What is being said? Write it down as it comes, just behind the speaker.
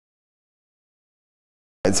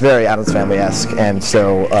it's very Addams Family-esque, and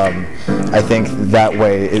so I think that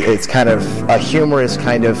way it's kind of a humorous,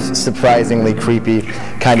 kind of surprisingly creepy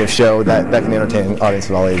kind of show that can entertain an audience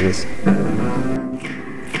of all ages.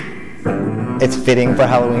 It's fitting for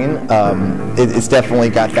Halloween. It's definitely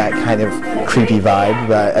got that kind of creepy vibe,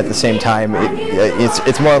 but at the same time,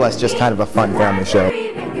 it's more or less just kind of a fun family show.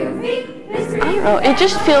 I don't know, it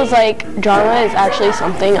just feels like drama is actually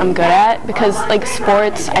something I'm good at, because like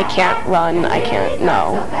sports, I can't run, I can't,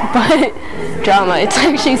 no. But drama, it's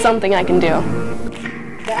actually something I can do.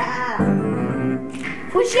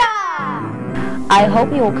 I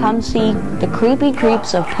hope you will come see the Creepy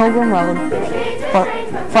Creeps of Pilgrim Road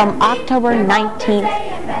from October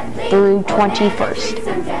 19th through 21st.